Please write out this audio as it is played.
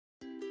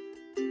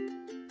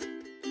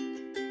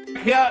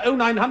Here,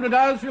 0900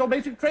 hours for your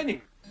basic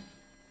training.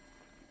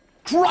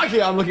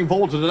 Crikey, I'm looking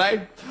forward to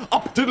today.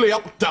 Up diddly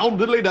up, down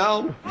diddly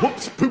down.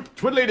 Whoops, poop,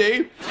 twiddly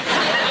dee.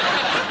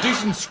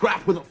 Decent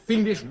scrap with a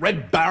fiendish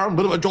Red Baron,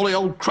 bit of a jolly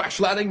old crash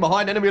landing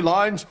behind enemy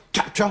lines,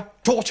 capture,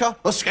 torture,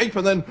 escape,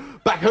 and then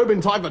back home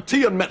in time for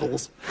tea and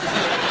medals.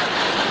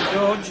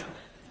 George,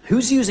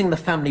 who's using the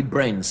family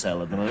brain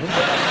cell at the moment?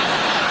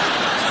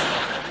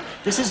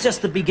 This is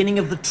just the beginning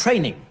of the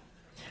training.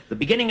 The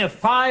beginning of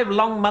 5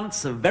 long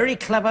months of very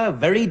clever,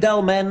 very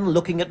dull men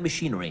looking at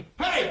machinery.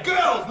 Hey,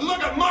 girls, look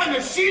at my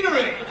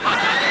machinery!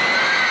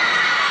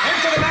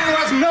 Enter the man who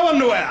has no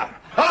underwear.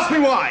 Ask me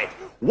why.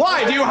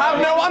 Why do you have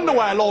no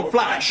underwear, Lord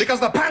Flash? Because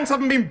the pants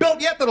haven't been built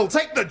yet that'll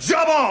take the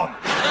job on. And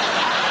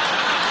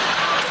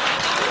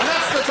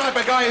that's the type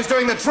of guy who's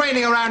doing the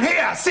training around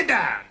here. Sit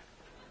down.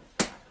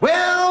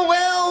 Well,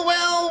 well,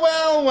 well,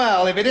 well,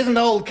 well, if it isn't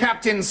old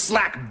Captain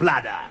Slack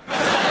Bladder.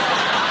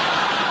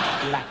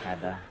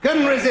 Blackadder.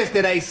 Couldn't resist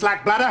it, eh,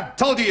 Slack Bladder?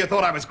 Told you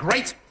thought I was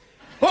great.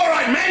 All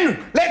right,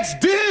 men, let's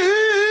do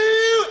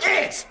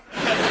it!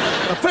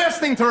 The first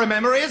thing to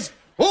remember is,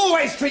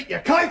 always treat your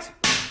kite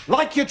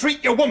like you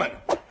treat your woman.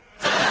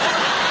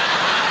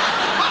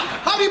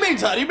 How do you mean,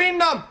 sir? Do you mean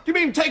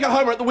take her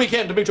home at the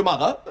weekend to meet your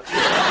mother? No,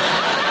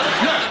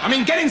 I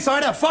mean get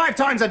inside her 5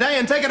 times a day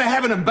and take her to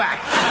heaven and back.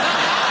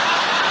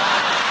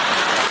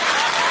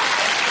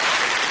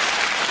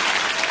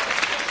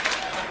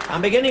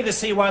 I'm beginning to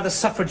see why the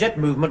suffragette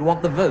movement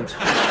want the vote.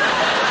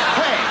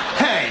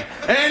 Hey,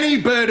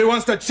 any bird who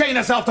wants to chain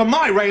herself to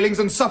my railings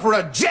and suffer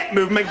a jet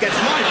movement gets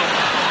my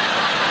vote.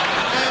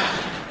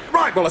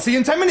 Right, well, I'll see you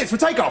in 10 minutes for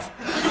takeoff.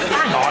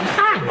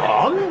 Hang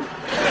on.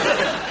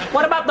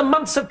 What about the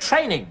months of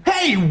training?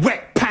 Hey,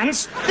 wet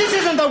pants! This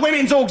isn't the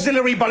Women's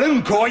Auxiliary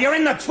Balloon Corps. You're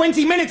in the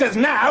 20-minuters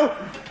now.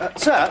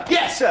 Sir?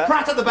 Yes, sir.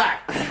 Pratt at the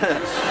back.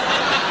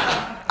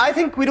 I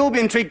think we'd all be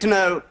intrigued to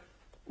know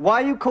why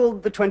you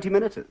called the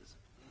 20-minuters.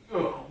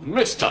 Oh,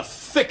 Mr.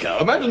 Thicker,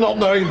 imagine not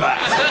knowing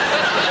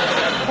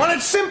that. Well,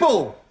 it's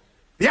simple.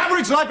 The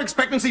average life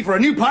expectancy for a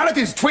new pilot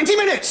is 20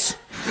 minutes.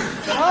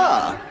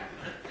 Ah.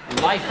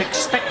 Life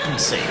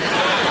expectancy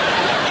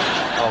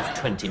of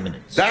 20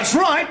 minutes. That's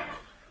right.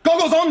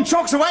 Goggles on,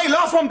 chocks away,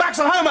 last one back's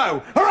a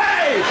homo.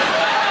 Hooray!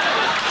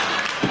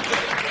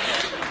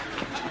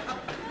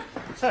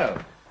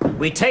 So,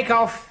 we take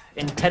off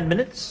in 10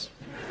 minutes.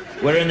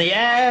 We're in the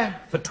air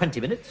for 20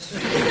 minutes.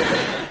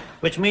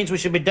 Which means we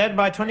should be dead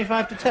by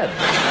 25 to 10.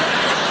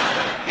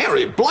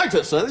 Harry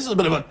Blighter, sir. This is a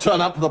bit of a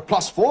turn-up for the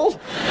 +4s.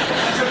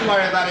 Shouldn't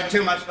worry about it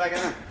too much,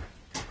 Blackadder.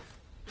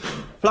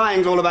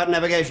 Flying's all about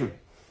navigation.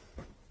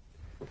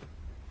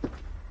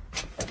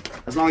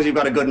 As long as you've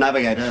got a good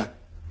navigator,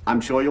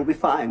 I'm sure you'll be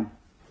fine.